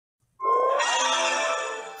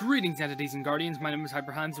Greetings, entities and guardians. My name is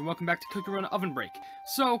HyperHimes, and welcome back to Cookie Run OvenBreak.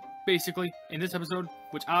 So, basically, in this episode,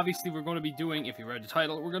 which obviously we're going to be doing, if you read the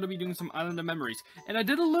title, we're going to be doing some Island of Memories. And I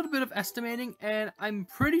did a little bit of estimating, and I'm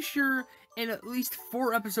pretty sure in at least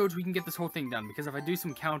 4 episodes we can get this whole thing done. Because if I do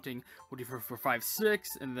some counting, we'll do 4, 4, 5, 6,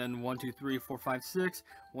 and then 1, 2, 3, 4, 5, 6,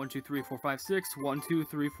 1, 2, 3, 4, 5, 6, 1, 2,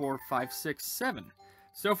 3, 4, 5, 6, 7.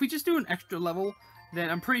 So if we just do an extra level, then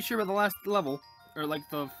I'm pretty sure by the last level, or like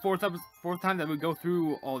the fourth time that we go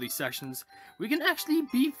through all these sessions, we can actually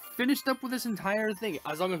be finished up with this entire thing,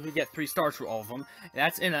 as long as we get 3 stars for all of them.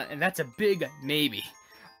 And that's a big maybe.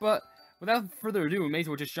 But without further ado, we may as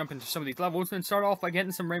well just jump into some of these levels and start off by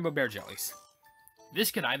getting some rainbow bear jellies.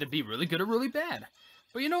 This could either be really good or really bad.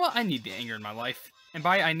 But you know what? I need the anger in my life. And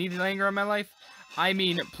by I need the anger in my life, I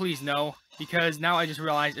mean please no, because now I just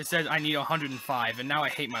realized it says I need 105, and now I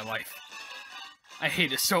hate my life. I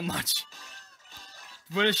hate it so much.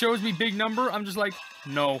 When it shows me big number, I'm just like,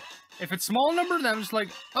 no. If it's small number, then I'm just like,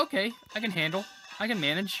 okay, I can handle. I can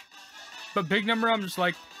manage. But big number, I'm just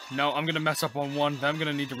like, no, I'm going to mess up on 1. Then I'm going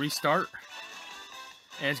to need to restart.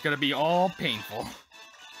 And it's going to be all painful.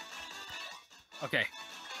 Okay.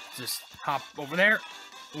 Just hop over there.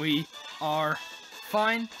 We are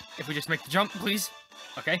fine. If we just make the jump, please.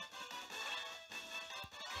 Okay.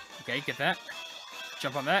 Okay, get that.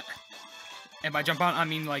 Jump on that. And by jump on, I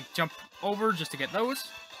mean like jump over just to get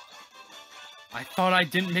those. I thought I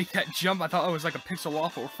didn't make that jump. I thought it was like a pixel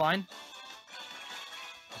off, but we're fine.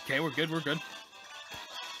 Okay, we're good, we're good.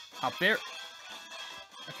 Hop there.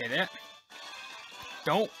 Okay, there.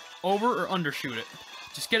 Don't over or undershoot it.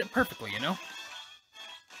 Just get it perfectly, you know?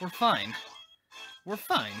 We're fine. We're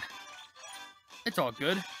fine. It's all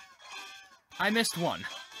good. I missed 1.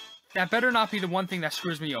 That better not be the one thing that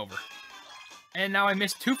screws me over. And now I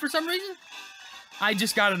missed 2 for some reason? I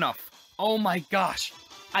just got enough. Oh my gosh.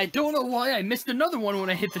 I don't know why I missed another one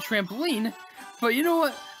when I hit the trampoline, but you know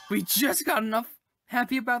what? We just got enough.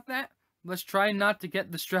 Happy about that. Let's try not to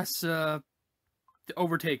get the stress to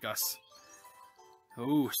overtake us.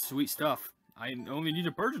 Oh, sweet stuff. I only need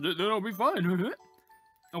to purchase it, then I'll be fine.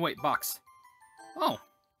 Oh wait, box. Oh.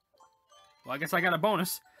 Well, I guess I got a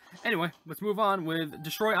bonus. Anyway, let's move on with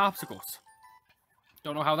destroy obstacles.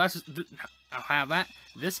 Don't know how that's... I'll have that.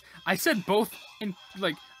 This. I said both in,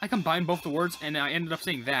 like, I combined both the words, and I ended up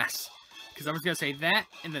saying that. Because I was going to say that,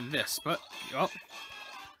 and then this, but, oh.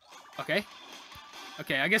 Okay.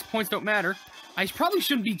 Okay, I guess points don't matter. I probably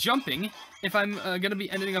shouldn't be jumping if I'm going to be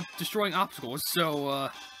ending up destroying obstacles, so,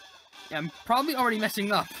 yeah, I'm probably already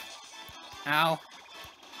messing up. Ow.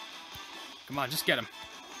 Come on, just get him.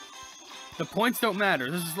 The points don't matter.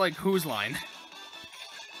 This is like Who's Line.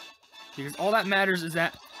 Because all that matters is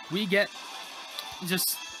that we get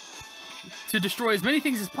just to destroy as many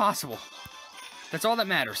things as possible. That's all that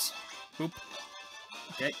matters. Boop.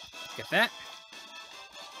 Okay, get that.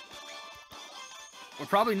 We're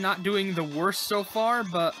probably not doing the worst so far,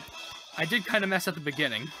 but I did kind of mess at the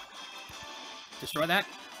beginning. Destroy that.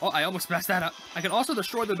 Oh, I almost messed that up. I can also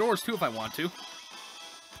destroy the doors too if I want to.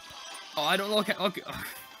 Oh, I don't look at... Okay.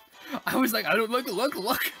 I was like, I don't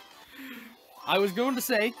look. I was going to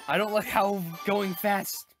say, I don't like how going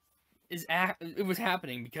fast it was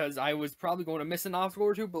happening, because I was probably going to miss an obstacle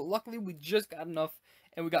or 2, but luckily we just got enough,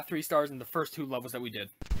 and we got 3 stars in the first 2 levels that we did.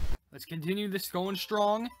 Let's continue this going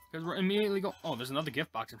strong, because we're immediately going... Oh, there's another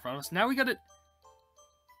gift box in front of us. Now we got it...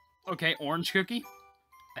 Okay, orange cookie.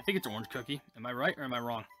 I think it's orange cookie. Am I right, or am I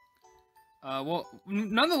wrong? Well,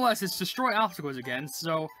 nonetheless, it's destroy obstacles again,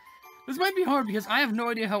 so... This might be hard, because I have no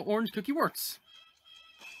idea how orange cookie works.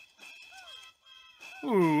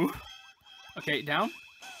 Ooh. Okay, down.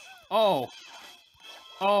 Oh.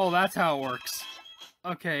 Oh, that's how it works.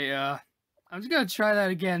 Okay, I'm just gonna try that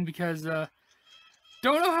again because, don't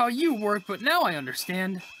know how you work, but now I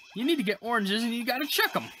understand. You need to get oranges and you gotta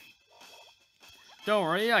check them. Don't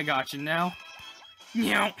worry, I got you now.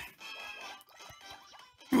 Meow.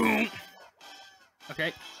 Boom.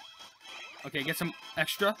 Okay. Okay, get some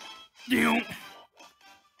extra. Doom.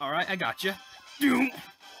 Alright, I got you. Doom.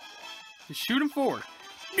 Just shoot him forward.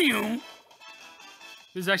 Doom.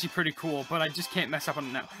 This is actually pretty cool, but I just can't mess up on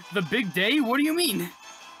it now. The big day? What do you mean?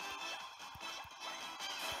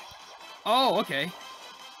 Oh, okay.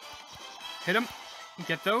 Hit him.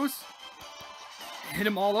 Get those. Hit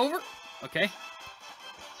him all over. Okay.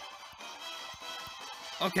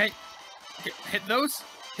 Okay. Hit those.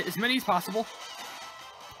 Hit as many as possible.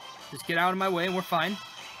 Just get out of my way and we're fine.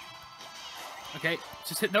 Okay,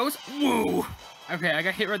 just hit those. Woo! Okay, I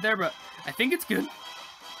got hit right there, but I think it's good.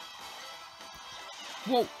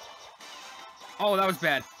 Whoa. Oh, that was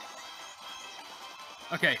bad.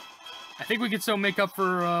 Okay. I think we could still make up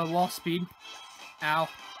for lost speed. Ow.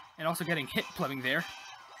 And also getting hit plumbing there.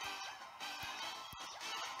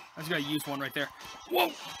 I just gotta use one right there.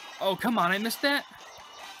 Whoa! Oh, come on, I missed that?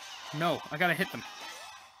 No, I gotta hit them.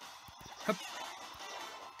 Hup.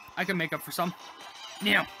 I can make up for some.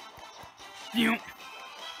 Yeah.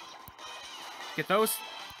 Get those.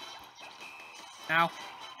 Ow.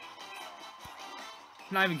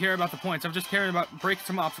 Not even caring about the points. I'm just caring about breaking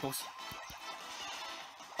some obstacles.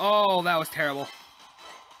 Oh, that was terrible.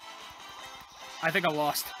 I think I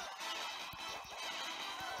lost.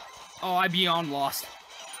 Oh, I beyond lost.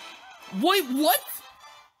 Wait, what?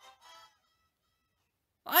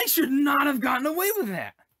 I should not have gotten away with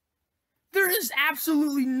that. There is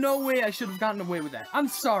absolutely no way I should have gotten away with that. I'm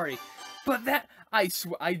sorry. But that, I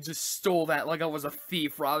swear, I just stole that like I was a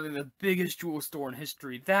thief robbing the biggest jewel store in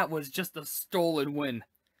history. That was just a stolen win.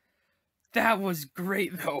 That was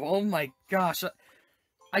great, though. Oh my gosh.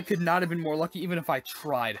 I could not have been more lucky even if I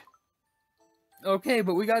tried. Okay,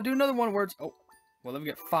 but we gotta do another one where it's... Oh, well, let me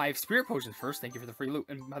get 5 spirit potions first. Thank you for the free loot.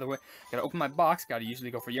 And by the way, gotta open my box. Gotta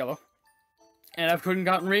usually go for yellow. And I couldn't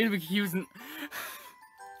gotten rid of accusing...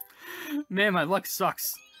 Man, my luck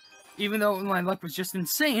sucks. Even though my luck was just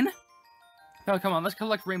insane. Oh, come on, let's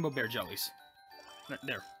collect rainbow bear jellies.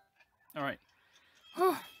 There. Alright.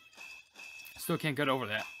 Still can't get over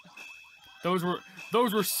that. Those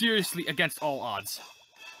were seriously against all odds.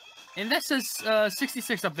 And that says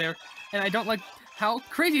 66 up there, and I don't like how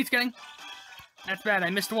crazy it's getting. That's bad, I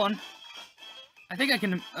missed one. I think I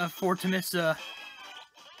can afford to miss,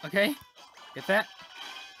 okay. Get that.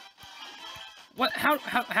 What?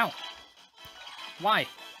 How? Why?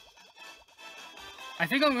 I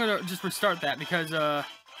think I'm gonna just restart that because, I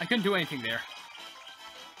couldn't do anything there.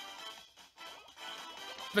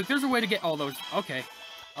 Look, there's a way to get all those. Okay.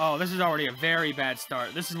 Oh, this is already a very bad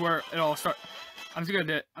start. This is where it all starts. I'm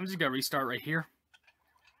just gonna restart right here.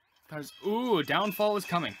 Because, ooh, downfall is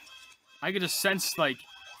coming. I could just sense, like,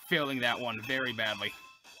 failing that one very badly.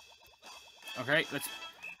 Okay, let's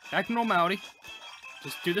back to normality.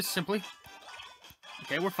 Just do this simply.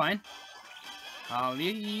 Okay, we're fine.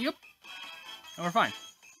 Yep. And we're fine.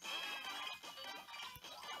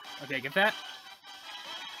 Okay, get that.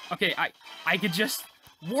 Okay, I could just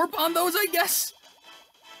warp on those, I guess?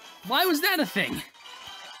 Why was that a thing?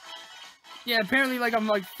 Yeah, apparently, like, I'm,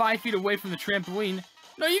 like, 5 feet away from the trampoline.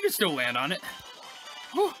 No, you can still land on it.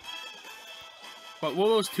 Whew. But will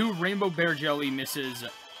those 2 rainbow bear jelly misses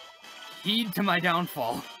heed to my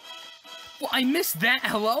downfall? Well, I missed that,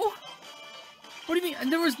 hello? What do you mean?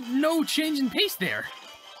 There was no change in pace there.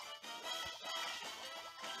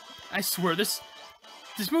 I swear, this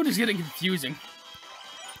mode is getting confusing.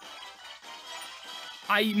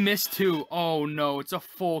 I missed 2. Oh no, it's a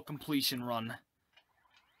full completion run.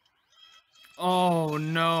 Oh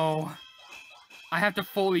no. I have to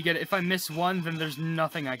fully get it. If I miss 1, then there's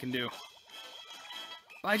nothing I can do.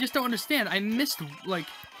 But I just don't understand. I missed, like,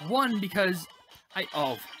 1 because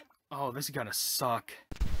Oh, this is gonna suck.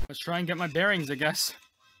 Let's try and get my bearings, I guess.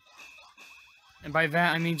 And by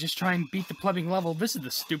that, I mean just try and beat the plumbing level. This is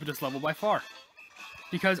the stupidest level by far.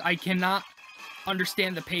 Because I cannot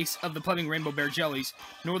understand the pace of the plumbing rainbow bear jellies,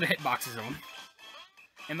 nor the hitboxes of them.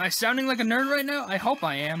 Am I sounding like a nerd right now? I hope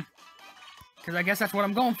I am. Because I guess that's what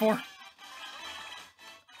I'm going for.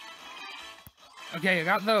 Okay, I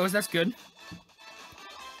got those. That's good.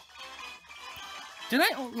 Did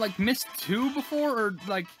I, like, miss 2 before? Or,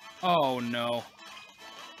 like... Oh, no.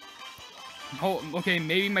 Oh, okay,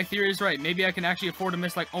 maybe my theory is right. Maybe I can actually afford to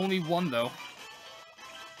miss, like, only 1, though.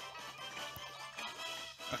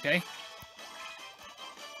 Okay.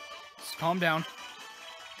 Just calm down.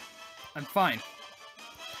 I'm fine.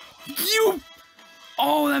 You!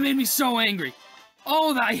 Oh, that made me so angry.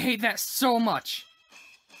 Oh, I hate that so much.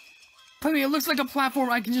 I mean, it looks like a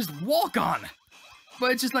platform I can just walk on.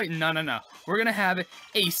 But it's just like, no. We're gonna have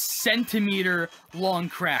a centimeter long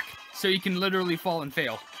crack. So you can literally fall and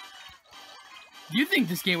fail. You think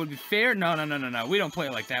this game would be fair? No. We don't play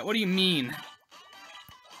like that. What do you mean?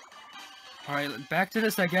 Alright, back to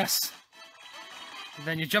this, I guess. And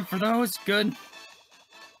then you jump for those. Good.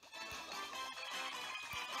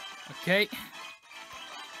 Okay.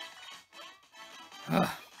 Ugh.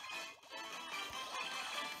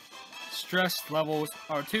 Stress levels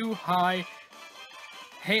are too high.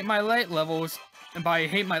 Hate my light levels. And by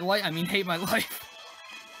hate my light, I mean hate my life.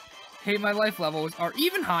 Hate my life levels are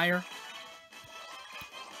even higher.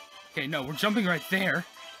 Okay, no, we're jumping right there.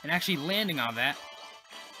 And actually landing on that.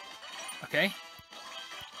 Okay.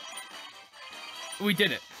 We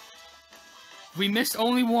did it. We missed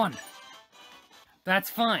only 1. That's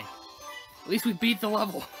fine. At least we beat the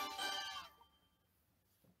level.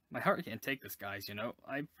 My heart can't take this, guys, you know.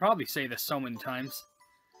 I probably say this so many times.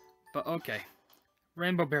 But okay.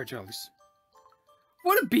 Rainbow bear jellies.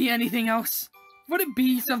 Would it be anything else? Would it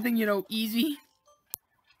be something, you know, easy?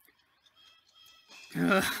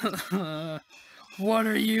 What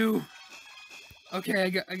are you?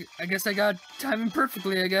 Okay, I guess I got timing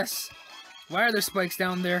perfectly, I guess. Why are there spikes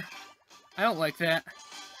down there? I don't like that.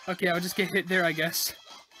 Okay, I'll just get hit there, I guess.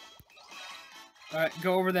 Alright,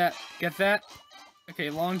 go over that. Get that. Okay,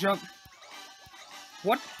 long jump.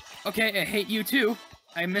 What? Okay, I hate you too.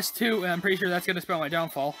 I missed 2, and I'm pretty sure that's gonna spell my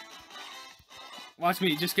downfall. Watch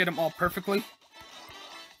me just get them all perfectly.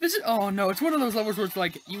 This is, oh no, it's one of those levels where it's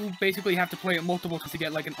like, you basically have to play it multiple times to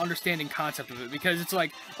get like an understanding concept of it, because it's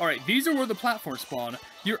like, alright, these are where the platforms spawn.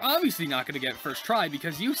 You're obviously not gonna get first try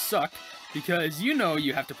because you suck, because you know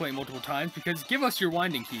you have to play it multiple times, because give us your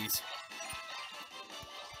winding keys.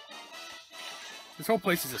 This whole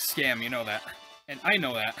place is a scam, you know that. And I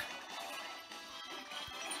know that.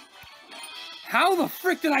 How the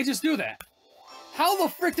frick did I just do that? How the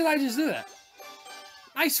frick did I just do that?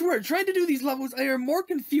 I swear, trying to do these levels are more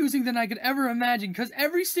confusing than I could ever imagine, because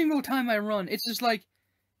every single time I run, it's just like,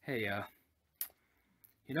 hey,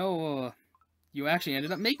 you know, you actually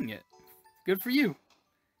ended up making it. Good for you.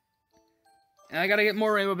 And I gotta get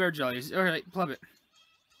more rainbow bear jellies. Alright, plug it.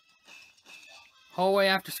 Hallway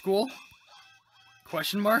after school?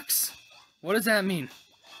 Question marks? What does that mean?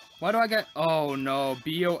 Why do I get... Oh, no.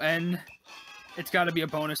 B-O-N. It's gotta be a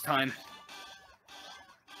bonus time.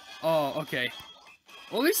 Oh, okay.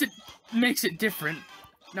 Well, at least it makes it different.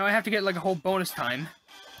 Now I have to get, like, a whole bonus time.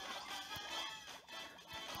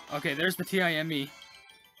 Okay, there's the T-I-M-E.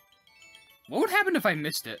 What would happen if I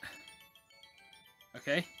missed it?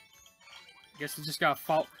 Okay. I guess I just gotta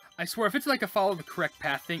follow... I swear, if it's, like, a follow the correct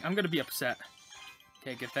path thing, I'm gonna be upset.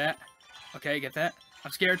 Okay, get that. Okay, get that.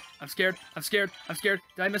 I'm scared. I'm scared. I'm scared. I'm scared.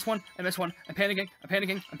 Did I miss one? I missed one. I'm panicking. I'm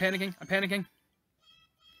panicking. I'm panicking. I'm panicking.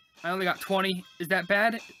 I only got 20. Is that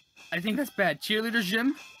bad? I think that's bad. Cheerleader's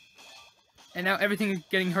gym. And now everything is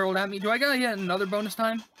getting hurled at me. Do I gotta get another bonus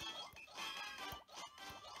time?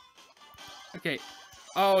 Okay.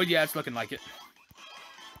 Oh, yeah, it's looking like it.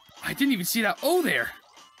 I didn't even see that O there.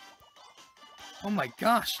 Oh my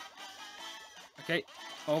gosh. Okay.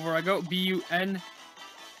 Over I go. B-U-N-S-T-I-M-E.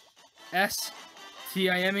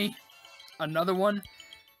 Another one.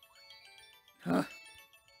 Huh.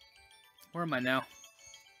 Where am I now?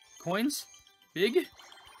 Coins? Big? And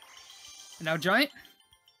now giant?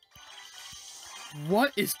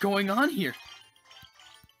 What is going on here?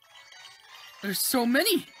 There's so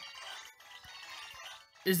many.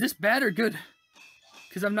 Is this bad or good?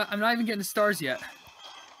 Because I'm not even getting stars yet.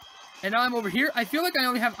 And now I'm over here. I feel like I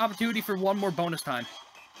only have opportunity for one more bonus time.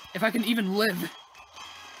 If I can even live.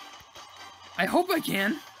 I hope I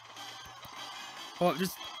can. Oh,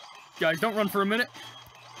 just... Guys, don't run for a minute.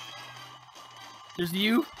 There's the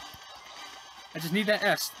U. I just need that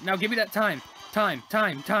S. Now give me that time. Time.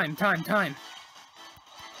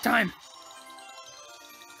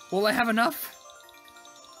 Will I have enough?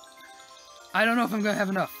 I don't know if I'm gonna have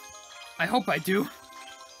enough. I hope I do.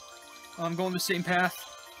 Oh, I'm going the same path.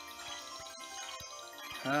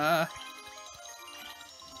 I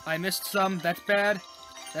missed some. That's bad.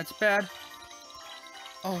 That's bad.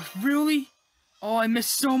 Oh, really? Oh, I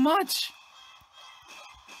missed so much.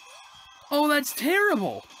 Oh, that's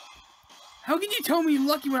terrible. How can you tell me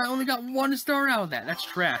lucky when I only got 1 star out of that? That's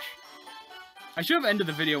trash. I should have ended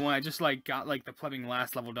the video when I just, like, got, like, the plumbing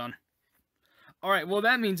last level done. Alright, well,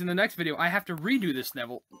 that means in the next video, I have to redo this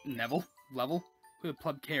level? Who the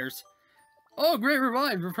pleb cares? Oh, great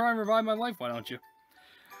revive! Try and revive my life, why don't you?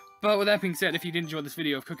 But with that being said, if you did enjoy this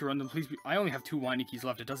video of Cookie Run, please be... I only have 2 winding keys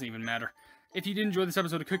left, it doesn't even matter. If you did enjoy this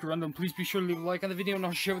episode of Cookie Run, please be sure to leave a like on the video and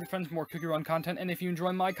also share with your friends for more Cookie Run content. And if you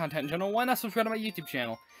enjoy my content in general, why not subscribe to my YouTube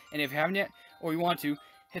channel? And if you haven't yet, or you want to,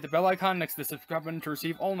 hit the bell icon next to the subscribe button to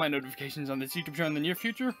receive all my notifications on this YouTube channel in the near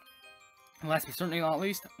future. And last but certainly not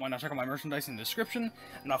least, why not check out my merchandise in the description?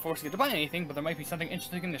 I'm not forcing you to buy anything, but there might be something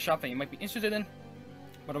interesting in the shop that you might be interested in.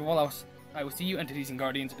 But above all else, I will see you entities and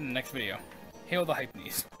guardians in the next video. Hail the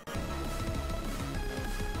Hypenese.